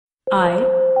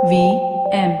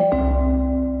IVM.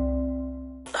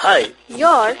 Hi,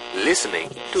 You're listening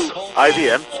to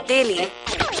IVM. daily.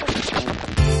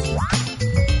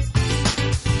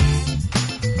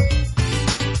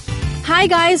 Hi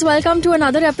guys, welcome to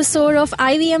another episode of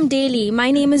IVM Daily.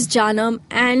 My name is Jaanam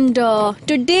and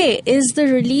today is the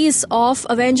release of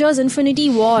Avengers Infinity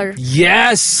War.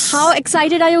 Yes! How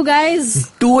excited are you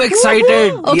guys? Too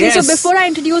excited! Okay, Yes. so before I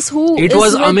introduce who It is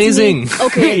was with amazing. me-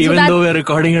 Okay, Even so that, though we're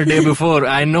recording a day before,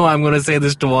 I know I'm going to say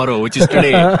this tomorrow, which is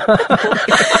today.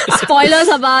 spoilers,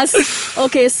 Abbas.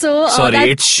 Okay, so Sorry,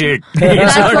 it's shit.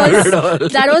 It's not good at all.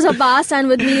 that was Abbas and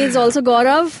with me is also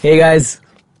Gaurav. Hey guys.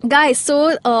 Guys,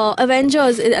 so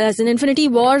Avengers as in Infinity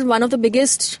War, one of the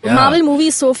biggest Yeah. Marvel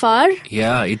movies so far.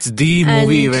 Yeah, it's the And-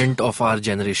 movie event of our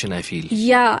generation, I feel.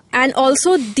 Yeah, and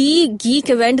also the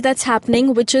Geek event that's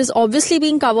happening, which is obviously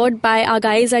being covered by our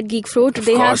guys at Geek Fruit.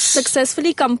 They have course.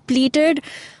 successfully completed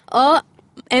a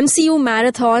MCU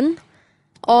marathon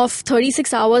of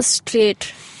 36 hours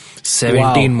straight.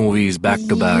 17 movies back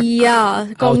to back. Yeah,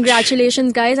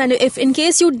 congratulations, guys. And if in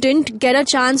case you didn't get a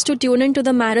chance to tune into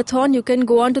the marathon, you can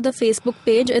go onto the Facebook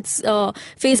page. It's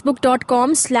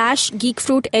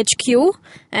facebook.com/geekfruithq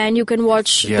and you can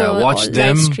watch Yeah, watch all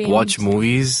them, live streams. watch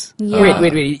movies. Yeah.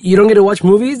 Wait. You don't get to watch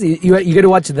movies? You get to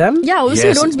watch them? Yeah, obviously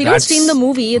Yes, we don't that's stream the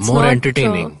movie. It's more not,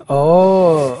 entertaining.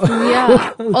 Oh.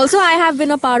 Yeah. Also, I have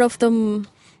been a part of the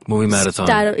Movie marathon.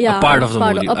 yeah, a part of the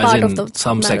movie, a as part in of the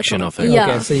some marathon. section of it. Yeah.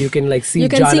 Okay, so you can like see You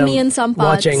can see Janam me in some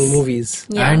parts. watching movies.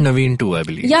 Yeah. And Naveen too, I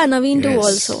believe. Yeah, Naveen too Yes.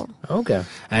 also. Okay.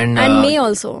 And And May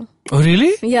also. Oh,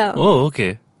 really? Yeah. Oh,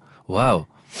 okay. Wow.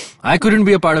 I couldn't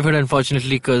be a part of it,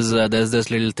 unfortunately, because there's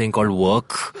this little thing called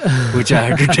work, which I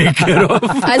had to take care of.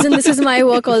 As in, this is my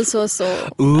work also, so.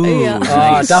 Ooh, Yeah.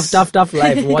 nice. Tough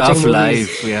life. Watching Tough movies.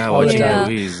 life. Yeah, all the watching time.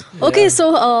 movies. Okay,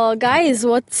 so guys,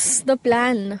 what's the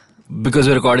plan? Because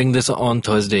we're recording this on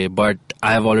Thursday, but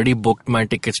I have already booked my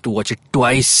tickets to watch it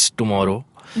twice tomorrow.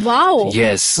 Wow.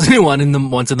 Yes, once in the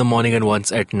morning and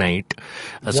once at night.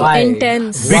 So Why?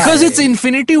 Intense. because Why? it's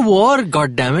Infinity War,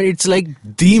 god damn it, it's like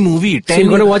the movie. So you're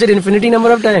going to watch it infinity number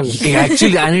of times? Yeah,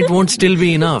 actually, and it won't still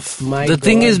be enough. My The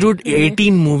thing God. is, dude,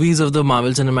 18 movies of the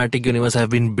Marvel Cinematic Universe have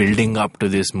been building up to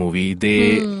this movie.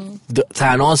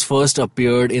 Thanos first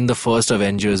appeared in the first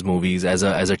Avengers movies as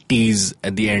a tease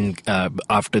at the end,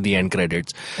 after the end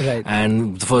credits. Right.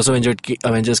 And the first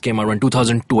Avengers came out in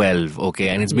 2012. Okay,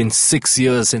 and it's been 6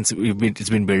 years since it's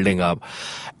been building up.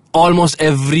 Almost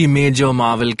every major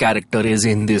Marvel character is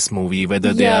in this movie,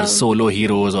 whether they Yeah. are solo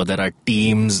heroes or there are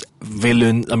teams,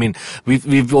 villains. I mean,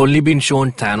 we've only been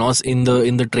shown Thanos in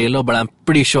the trailer, but I'm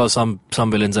pretty sure some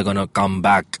villains are gonna come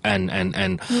back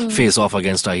and face off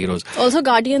against our heroes. Also,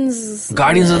 Guardians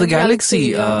Guardians of the Galaxy,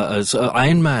 yeah.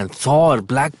 Iron Man, Thor,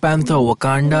 Black Panther,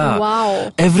 Wakanda.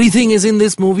 Wow. Everything is in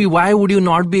this movie. Why would you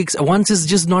not be? Once is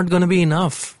just not gonna be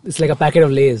enough. It's like a packet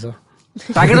of Lays. Huh?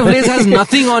 Packet of Lays has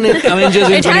nothing on it. Avengers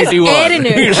It has Infinity War. air in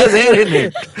it. It has air in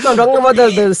it. No, I'm talking about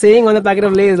the saying on the packet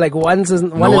of Lays, like one is No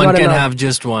not one can enough. have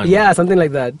just one. Yeah, something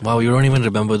like that. Wow, you don't even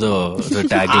remember the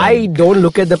tagline. I don't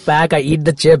look at the pack, I eat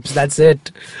the chips, that's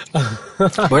it.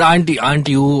 But aren't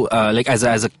you like as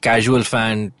a casual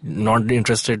fan not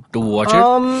interested to watch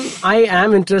it? I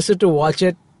am interested to watch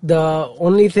it. The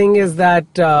only thing is that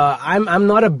I'm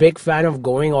not a big fan of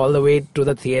going all the way to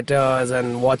the theaters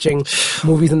and watching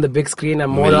movies on the big screen. I'm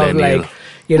more of Millennial. like,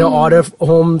 order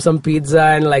home some pizza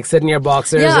and like sit in your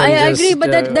boxers. Yeah, and I just, agree.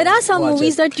 But there are some watch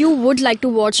movies it. that you would like to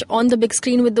watch on the big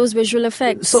screen with those visual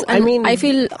effects. So And I mean, I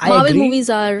feel I Marvel agree. movies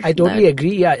are. I totally that.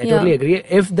 agree. Yeah, I totally agree.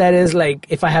 If there is like,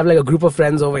 if I have like a group of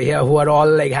friends over here who are all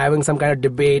like having some kind of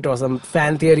debate or some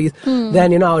fan theories,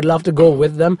 then I would love to go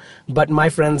with them. But my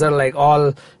friends are like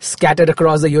all scattered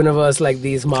across the universe, like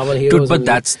these Marvel heroes. Dude, but and-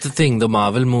 that's the thing. The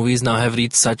Marvel movies now have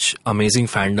reached such amazing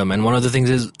fandom, and one of the things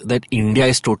is that India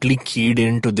is totally keyed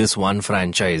into this one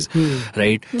franchise,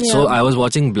 right? So I was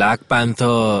watching Black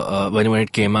Panther when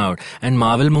it came out, and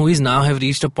Marvel movies now have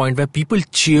reached a point where people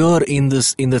cheer in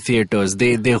the theaters.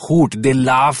 They hoot, they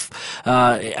laugh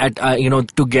at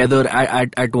together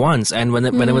at once, and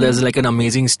whenever there's like an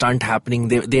amazing stunt happening,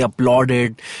 they applaud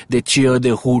it, they cheer, they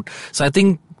hoot. So I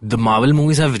think the Marvel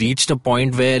movies have reached a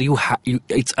point where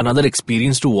it's another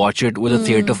experience to watch it with a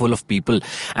theater full of people.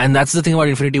 And that's the thing about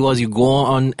Infinity Wars. You go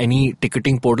on any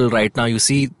ticketing portal right now, you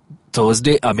see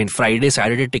Friday,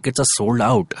 Saturday tickets are sold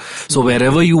out. So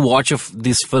wherever you watch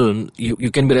this film, you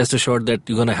can be rest assured that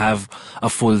you're going to have a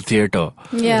full theater.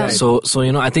 Yeah. Right. So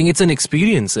I think it's an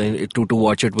experience to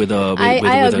watch it with a. I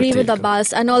with agree a with theater.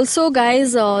 Abbas. And also,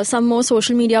 guys, some more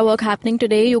social media work happening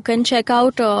today. You can check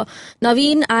out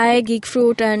Naveen, Geek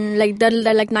Fruit, and like there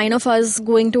are like 9 of us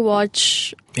going to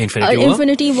watch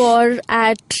Infinity War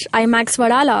at IMAX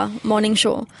Vadala morning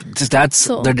show. That's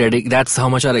that's how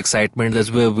much our excitement that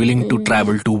we're willing to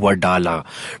travel to Vadala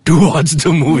to watch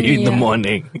the movie in the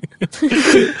morning.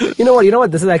 You know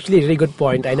what? This is actually a really good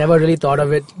point. I never really thought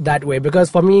of it that way, because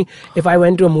for me, if I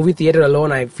went to a movie theater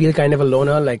alone, I feel kind of a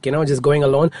loner, like, just going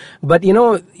alone. But,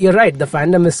 you're right. The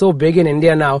fandom is so big in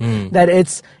India now that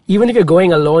it's, even if you're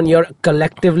going alone, you're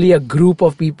collectively a group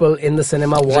of people in the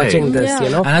cinema watching this,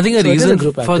 And I think a reason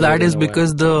for that is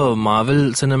because the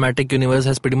Marvel Cinematic Universe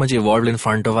has pretty much evolved in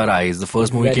front of our eyes. The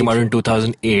first movie came out in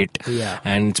 2008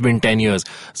 and it's been 10 years.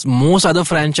 Most other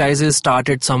franchises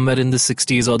started somewhere in the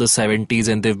 60s or the 70s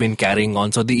and they've been carrying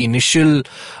on. So the initial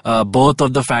birth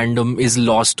of the fandom is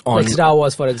lost on... Like Star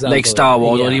Wars, for example. Like Star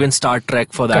Wars or even Star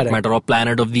Trek for that matter, or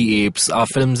Planet of the Apes.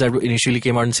 Films that initially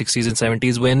came out in 60s and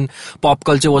 70s when pop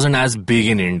culture wasn't as big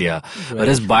in India. Right.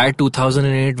 Whereas by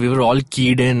 2008, we were all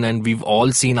keyed in and we've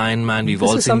all seen Iron Man, we've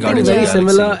all seen Guardians of the Galaxy.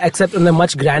 Very similar, except on a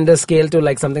much grander scale to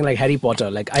like something like Harry Potter.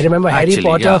 Like I remember Harry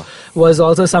Potter was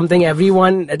also something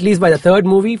everyone, at least by the fourth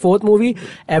movie,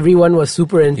 everyone was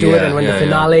super into it. And when the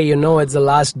finale, it's the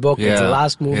last book, it's the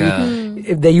last movie.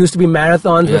 If there used to be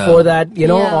marathons before that,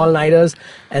 all-nighters,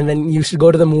 and then you should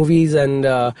go to the movies and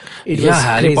it was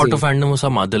Harry crazy. Potter fandom was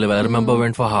some other level. I remember I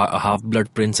went for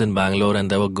Half-Blood Prince in Bangalore and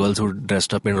there were girls who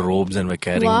dressed up in robes and were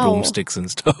carrying broomsticks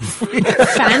and stuff.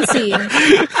 Fancy.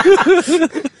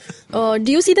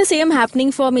 Do you see the same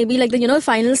happening for maybe like the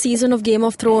final season of Game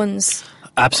of Thrones?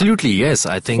 Absolutely, yes.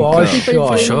 I think for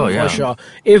sure.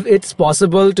 If it's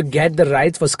possible to get the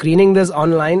rights for screening this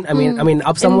online, I mean,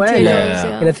 up somewhere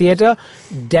in a theater,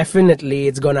 definitely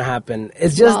it's gonna happen.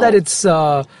 It's just that it's.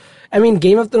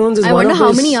 Game of Thrones is. I one wonder of how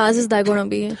those, many hours is that gonna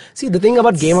be? See, the thing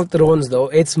about Game of Thrones though,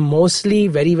 it's mostly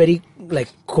very, very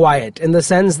quiet, in the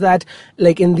sense that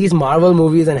like in these Marvel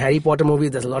movies and Harry Potter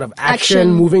movies, there's a lot of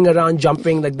action. Moving around,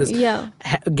 jumping like this.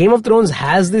 Game of Thrones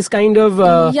has this kind of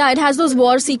it has those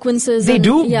war sequences. They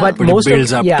do, but most it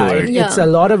builds up to it. It's a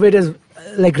lot of it is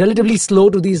like relatively slow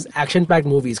to these action-packed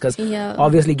movies, because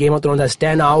obviously Game of Thrones has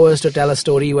 10 hours to tell a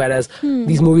story, whereas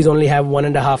these movies only have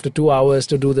 1.5 to 2 hours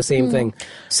to do the same thing.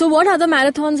 So what other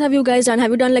marathons have you guys done?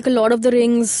 Have you done like a Lord of the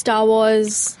Rings, Star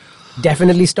Wars?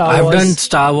 Definitely Star Wars. I've done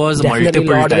Star Wars multiple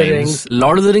Lord times.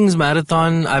 Lord of the Rings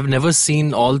marathon, I've never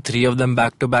seen all 3 of them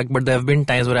back to back, but there have been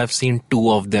times where I've seen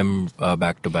 2 of them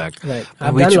back to back. Right.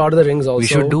 I've done Lord of the Rings also. We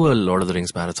should do a Lord of the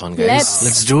Rings marathon, guys.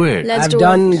 Let's do it. I've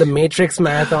done the Matrix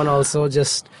marathon also,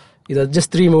 just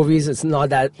 3 movies. It's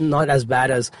not as bad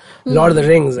as Lord of the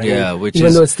Rings.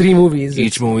 Even though it's 3 movies.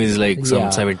 Each movie is like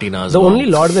some 17 hours The long. only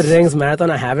Lord of the Rings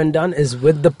marathon I haven't done is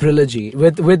with the trilogy,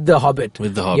 with the Hobbit.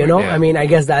 With the Hobbit, I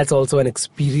guess that's also an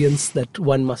experience that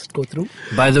one must go through.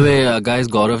 By the way, guys,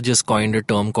 Gaurav just coined a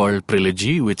term called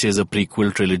trilogy, which is a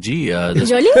prequel trilogy. Really?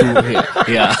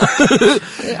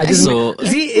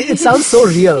 See, it sounds so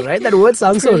real, right? That word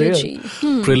sounds so real.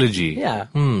 Trilogy. Yeah.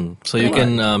 So you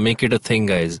can make it a thing,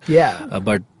 guys. Yeah.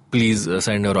 But please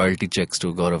send your royalty checks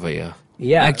to Gaurav Bhaiya.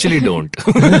 Yeah. Actually, don't.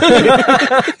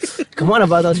 Come on,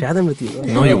 Abbas, I'll share them with you.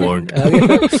 No, you won't.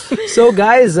 So,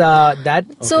 guys,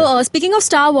 So, speaking of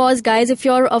Star Wars, guys, if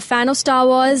you're a fan of Star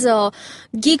Wars,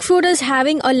 Geek Fruit is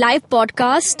having a live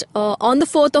podcast on the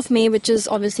 4th of May, which is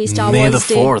obviously Star May Wars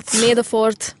the 4th. Day. May the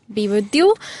 4th be with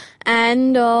you.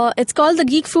 And it's called the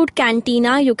Geek Fruit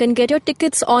Cantina. You can get your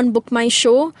tickets on Book My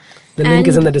Show. The link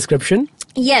is in the description.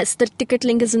 Yes, the ticket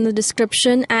link is in the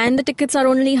description, and the tickets are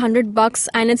only $100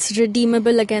 and it's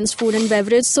redeemable against food and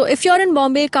beverage. So if you're in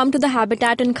Bombay, come to the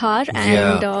Habitat in Khar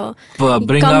and come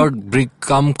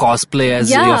cosplay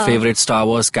as your favorite Star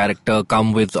Wars character.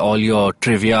 Come with all your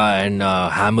trivia and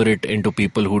hammer it into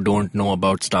people who don't know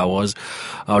about Star Wars,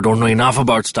 don't know enough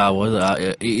about Star Wars.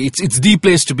 It's the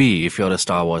place to be if you're a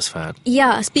Star Wars fan.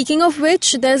 Yeah, speaking of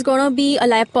which, there's gonna be a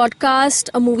live podcast,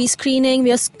 a movie screening.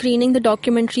 We are screening the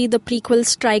documentary, The Prequel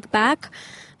Strike Back,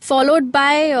 followed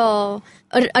by a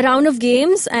round of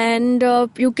games, and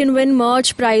you can win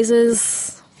merch,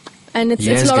 prizes, and it's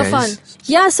a lot of fun.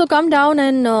 Yeah, so come down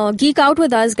and geek out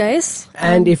with us, guys.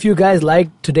 And if you guys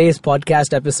liked today's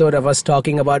podcast episode of us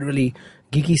talking about really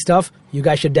geeky stuff, you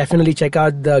guys should definitely check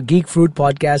out the Geek Fruit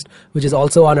Podcast, which is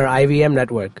also on our IVM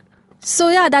network. So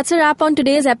yeah, that's a wrap on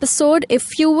today's episode.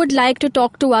 If you would like to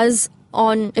talk to us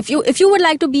if you would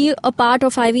like to be a part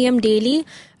of IVM Daily,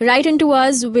 write into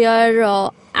us. We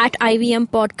are at IVM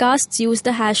Podcasts. Use the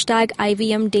hashtag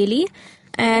IVM Daily.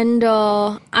 And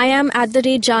I am at the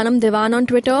rate Jaanam Devan on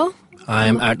Twitter. I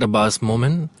am at Abbas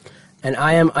Momin. And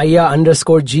I am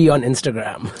Aya_G on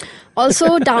Instagram.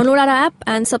 Also, download our app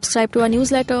and subscribe to our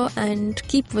newsletter, and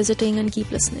keep visiting and keep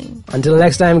listening. Until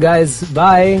next time, guys.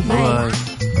 Bye. Bye. Bye.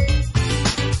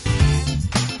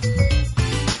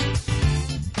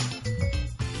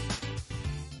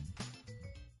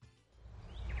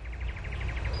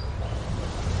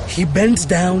 He bends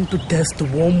down to test the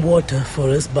warm water for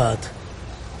his bath.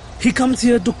 He comes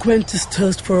here to quench his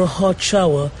thirst for a hot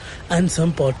shower and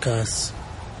some podcasts.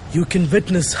 You can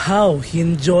witness how he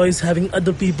enjoys having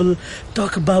other people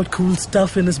talk about cool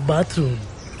stuff in his bathroom.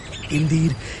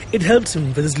 Indeed, it helps him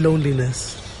with his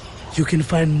loneliness. You can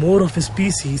find more of his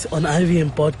species on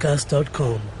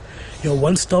IVMPodcast.com, your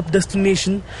one-stop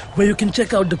destination where you can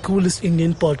check out the coolest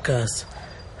Indian podcasts.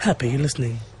 Happy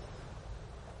listening.